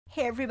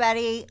Hey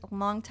everybody,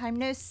 long time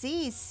no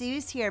see.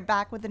 Suz here,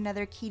 back with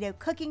another keto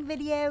cooking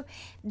video.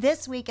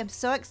 This week I'm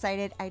so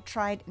excited. I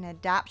tried an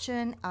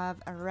adaptation of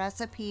a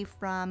recipe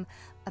from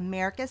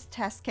America's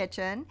Test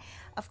Kitchen.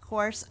 Of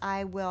course,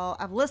 I've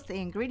listed the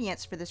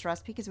ingredients for this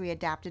recipe because we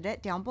adapted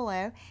it down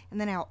below.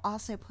 And then I'll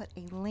also put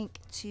a link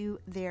to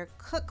their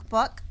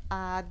cookbook.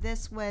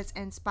 This was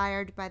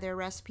inspired by their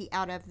recipe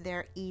out of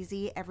their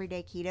Easy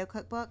Everyday Keto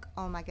cookbook.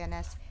 Oh my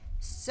goodness.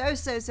 So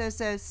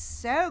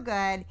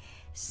good.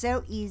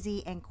 So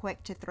easy and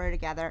quick to throw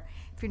together.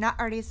 If you're not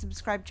already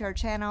subscribed to our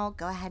channel,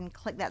 go ahead and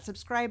click that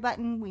subscribe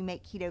button. We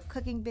make keto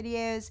cooking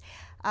videos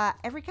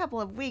every couple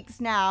of weeks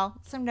now,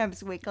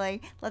 sometimes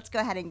weekly. Let's go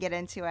ahead and get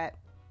into it.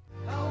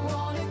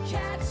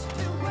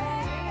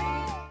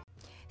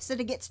 So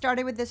to get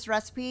started with this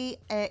recipe,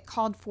 it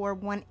called for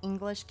 1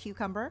 English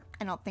cucumber.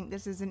 I don't think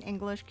this is an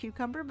English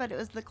cucumber, but it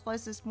was the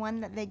closest one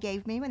that they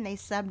gave me when they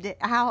subbed it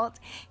out.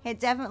 It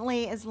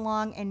definitely is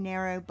long and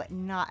narrow, but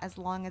not as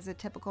long as a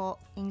typical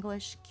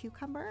English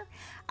cucumber.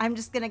 I'm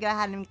just gonna go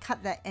ahead and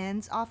cut the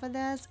ends off of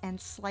this and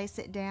slice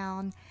it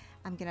down.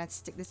 I'm gonna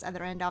stick this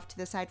other end off to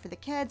the side for the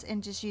kids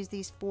and just use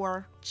these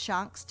 4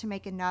 chunks to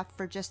make enough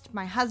for just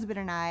my husband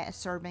and I a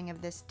serving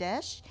of this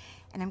dish.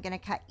 And I'm gonna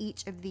cut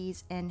each of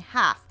these in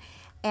half.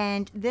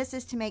 And this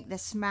is to make the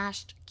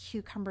smashed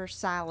cucumber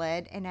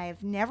salad, and I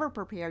have never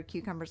prepared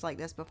cucumbers like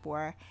this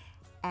before,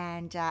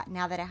 and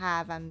now that I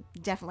have, I'm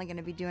definitely going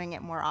to be doing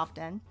it more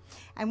often.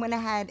 I went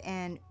ahead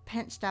and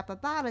pinched up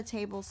about a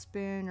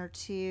tablespoon or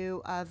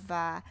 2 of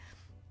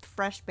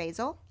fresh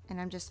basil,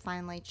 and I'm just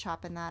finely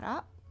chopping that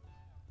up.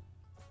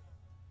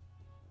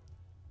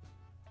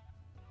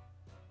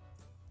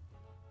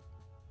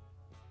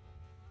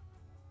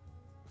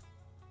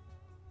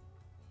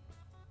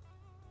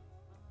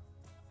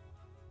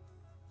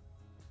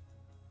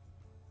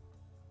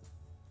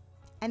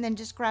 And then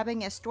just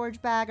grabbing a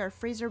storage bag or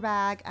freezer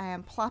bag, I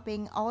am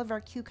plopping all of our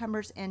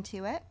cucumbers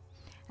into it.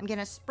 I'm going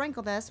to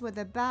sprinkle this with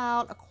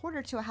about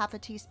 1/4 to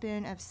 1/2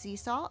 teaspoon of sea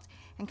salt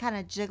and kind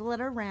of jiggle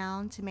it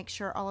around to make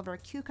sure all of our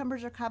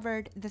cucumbers are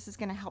covered. This is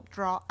going to help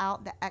draw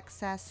out the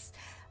excess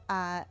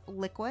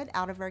liquid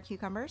out of our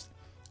cucumbers.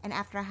 And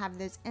after I have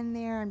those in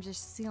there, I'm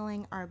just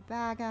sealing our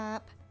bag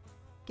up,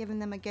 giving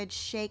them a good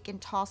shake and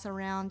toss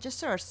around just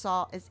so our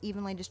salt is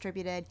evenly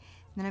distributed.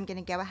 Then I'm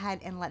going to go ahead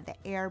and let the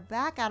air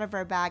back out of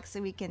our bag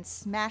so we can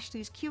smash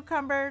these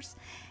cucumbers.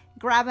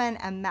 Grabbing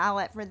a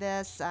mallet for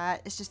this.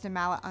 It's just a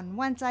mallet on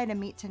one side, a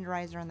meat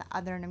tenderizer on the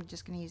other, and I'm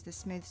just going to use the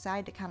smooth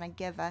side to kind of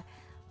give a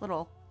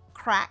little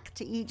crack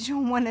to each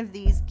one of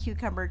these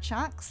cucumber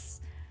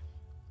chunks.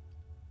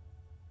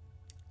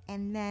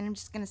 And then I'm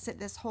just going to set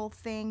this whole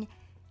thing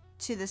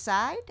to the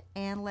side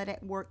and let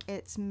it work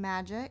its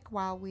magic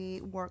while we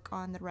work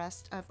on the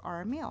rest of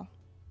our meal.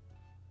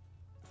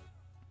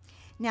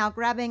 Now,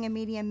 grabbing a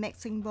medium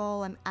mixing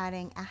bowl, I'm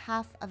adding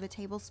 1/2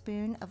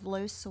 tablespoon of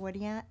low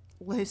sodium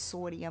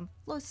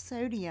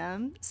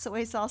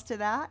soy sauce to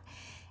that,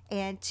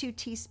 and 2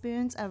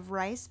 teaspoons of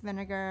rice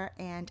vinegar.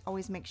 And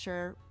always make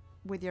sure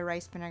with your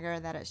rice vinegar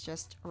that it's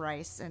just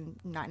rice and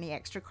not any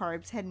extra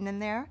carbs hidden in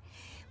there.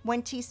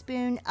 1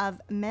 teaspoon of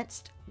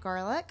minced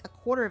garlic,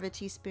 1/4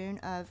 teaspoon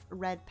of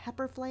red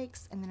pepper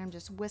flakes, and then I'm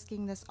just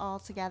whisking this all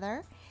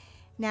together.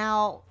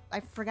 Now, I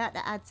forgot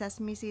to add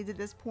sesame seeds at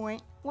this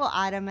point. We'll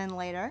add them in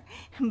later.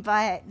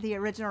 But the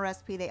original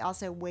recipe, they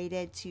also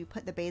waited to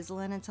put the basil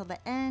in until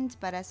the end.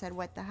 But I said,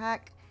 what the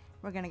heck?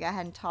 We're going to go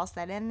ahead and toss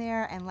that in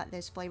there and let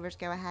those flavors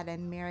go ahead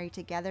and marry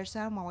together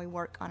some while we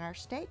work on our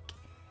steak.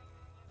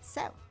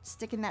 So,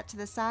 sticking that to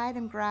the side,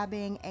 I'm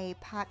grabbing a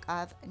pack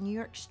of New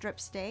York strip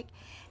steak.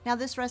 Now,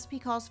 this recipe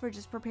calls for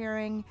just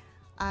preparing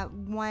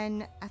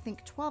 1, I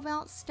think,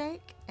 12-ounce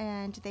steak,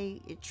 and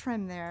they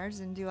trim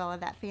theirs and do all of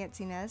that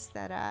fanciness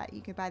that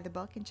you can buy the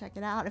book and check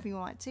it out if you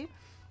want to.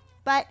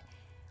 But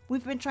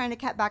we've been trying to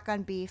cut back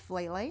on beef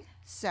lately,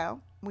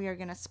 so we are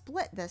going to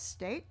split this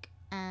steak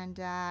and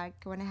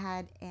going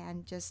ahead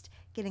and just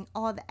getting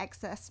all of the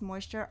excess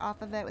moisture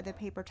off of it with a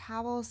paper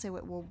towel so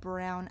it will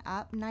brown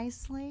up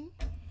nicely.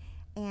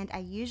 And I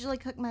usually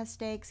cook my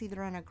steaks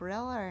either on a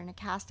grill or in a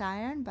cast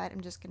iron, but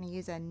I'm just going to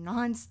use a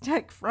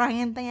non-stick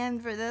frying pan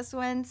for this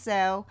one.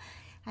 So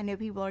I know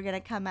people are going to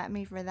come at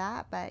me for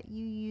that, but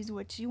you use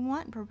what you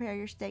want and prepare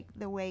your steak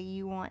the way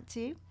you want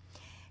to.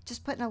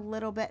 Just putting a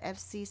little bit of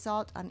sea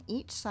salt on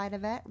each side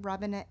of it,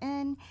 rubbing it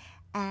in,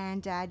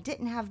 and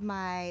didn't have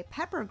my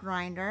pepper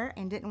grinder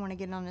and didn't want to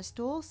get it on a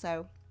stool,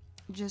 so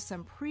just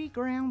some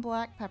pre-ground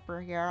black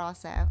pepper here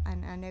also.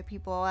 And I know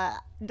people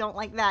don't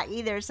like that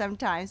either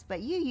sometimes,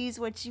 but you use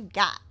what you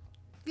got.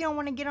 If you don't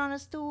want to get on a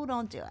stool,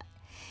 don't do it.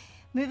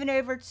 Moving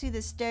over to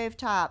the stove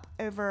top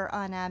over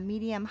on a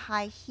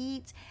medium-high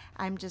heat,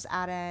 I'm just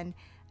adding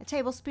a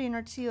tablespoon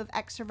or 2 of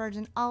extra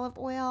virgin olive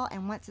oil,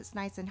 and once it's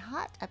nice and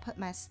hot, I put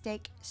my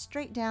steak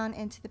straight down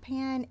into the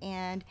pan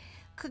and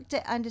cooked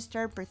it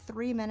undisturbed for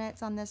 3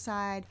 minutes on this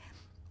side.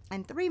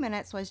 And 3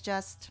 minutes was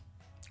just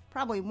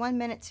probably 1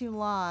 minute too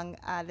long.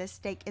 This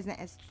steak isn't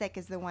as thick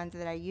as the ones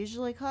that I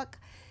usually cook,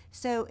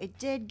 so it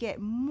did get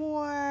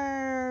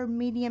more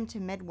medium to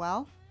mid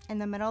well. in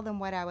the middle than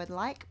what I would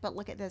like, but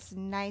look at this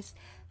nice,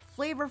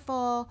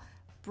 flavorful,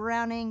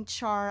 browning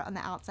char on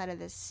the outside of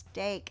this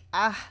steak.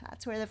 Ah,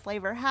 that's where the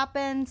flavor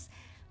happens.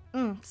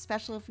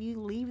 Especially if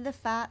you leave the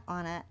fat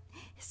on it.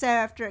 So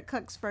after it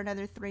cooks for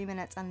another 3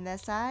 minutes on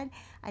this side,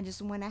 I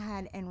just went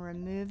ahead and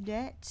removed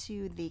it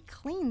to the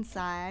clean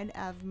side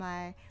of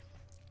my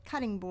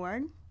cutting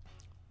board.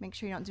 Make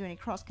sure you don't do any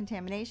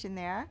cross-contamination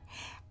there.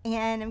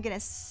 And I'm gonna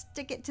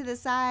stick it to the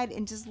side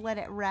and just let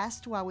it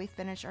rest while we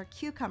finish our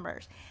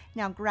cucumbers.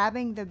 Now,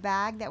 grabbing the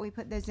bag that we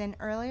put those in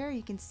earlier,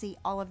 you can see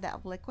all of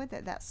that liquid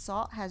that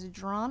salt has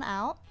drawn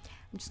out.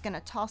 I'm just gonna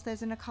toss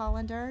those in a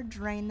colander,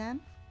 drain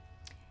them.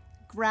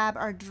 Grab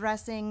our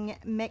dressing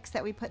mix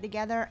that we put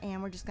together,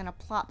 and we're just gonna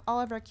plop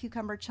all of our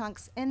cucumber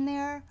chunks in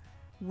there.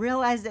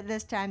 Realized at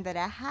this time that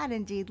I had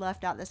indeed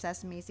left out the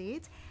sesame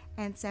seeds,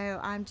 and so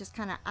I'm just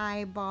kind of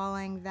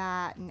eyeballing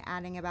that and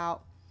adding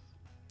about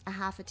a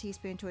half a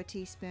teaspoon to a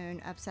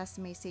teaspoon of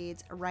sesame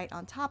seeds right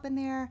on top in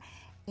there,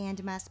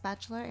 and my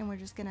spatula, and we're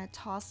just gonna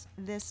toss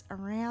this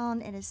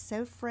around. It is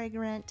so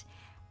fragrant,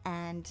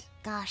 and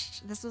gosh,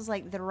 this was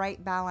like the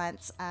right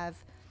balance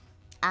of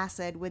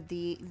acid with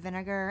the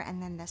vinegar,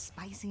 and then the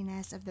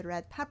spiciness of the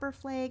red pepper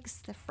flakes,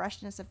 the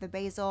freshness of the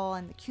basil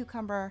and the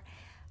cucumber.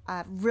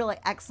 Really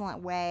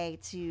excellent way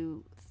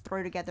to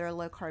throw together a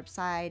low carb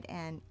side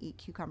and eat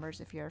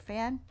cucumbers if you're a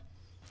fan.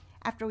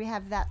 After we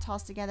have that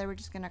tossed together, we're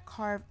just going to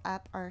carve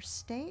up our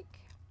steak.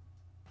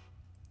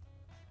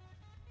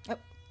 Oh,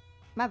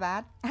 my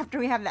bad. After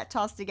we have that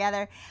tossed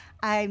together,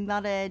 I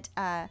melted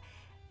a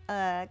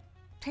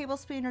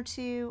tablespoon or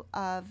two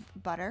of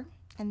butter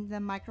in the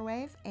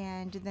microwave,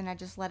 and then I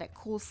just let it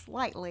cool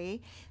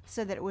slightly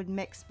so that it would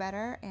mix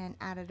better, and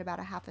added about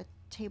a half a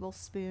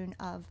tablespoon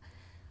of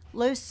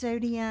low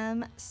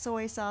sodium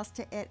soy sauce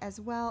to it as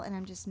well. And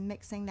I'm just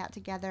mixing that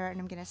together, and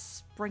I'm going to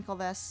sprinkle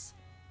this,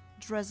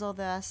 drizzle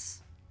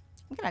this.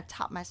 I'm going to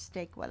top my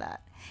steak with it.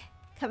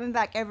 Coming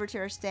back over to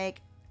our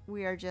steak,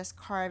 we are just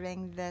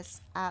carving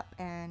this up,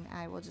 and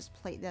I will just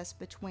plate this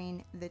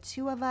between the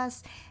two of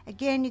us.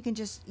 Again, you can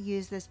just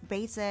use this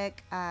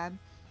basic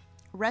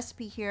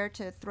recipe here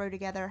to throw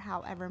together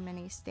however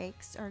many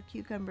steaks or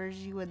cucumbers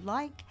you would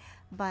like,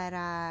 but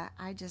I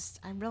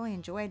really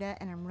enjoyed it,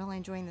 and I'm really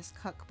enjoying this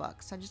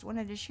cookbook, so I just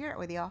wanted to share it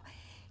with y'all.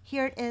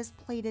 Here it is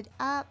plated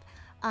up.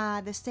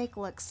 The steak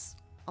looks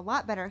a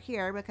lot better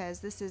here because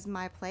this is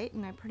my plate,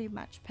 and I pretty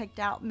much picked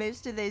out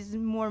most of those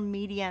more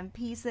medium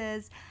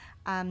pieces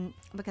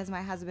because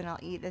my husband will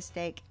eat the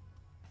steak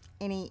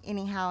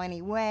anyhow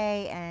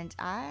anyway, and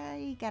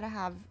I gotta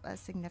have a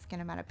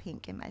significant amount of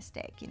pink in my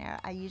steak. You know,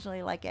 I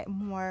usually like it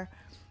more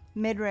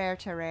mid-rare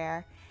to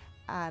rare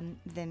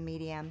than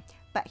medium.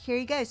 But here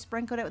you go,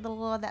 sprinkled it with a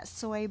little of that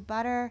soy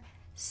butter.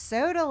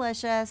 So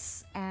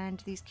delicious,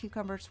 and these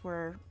cucumbers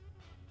were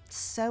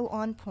so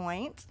on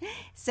point.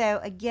 So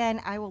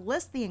again, I will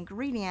list the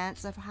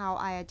ingredients of how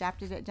I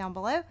adapted it down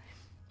below,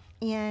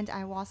 and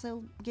I will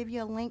also give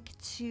you a link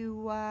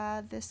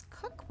to this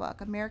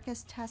cookbook,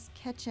 America's Test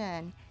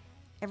Kitchen.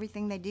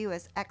 Everything they do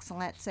is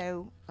excellent,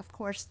 so of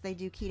course they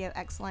do keto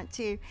excellent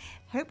too.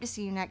 Hope to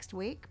see you next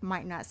week.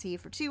 Might not see you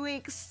for 2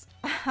 weeks.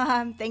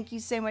 Thank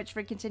you so much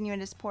for continuing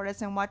to support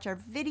us and watch our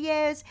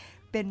videos.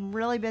 Been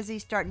really busy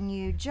starting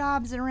new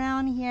jobs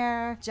around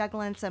here,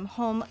 juggling some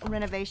home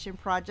renovation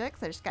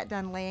projects. I just got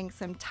done laying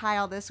some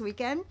tile this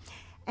weekend,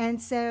 and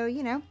so,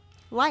 you know,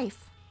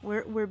 life.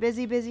 We're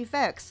busy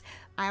folks.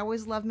 I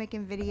always love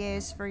making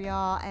videos for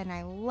y'all, and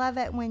I love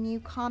it when you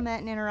comment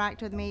and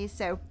interact with me,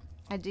 so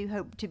I do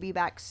hope to be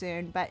back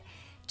soon, but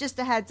just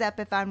a heads up,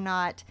 if I'm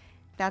not,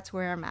 that's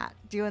where I'm at,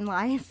 doing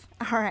life.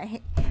 All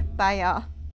right, bye y'all.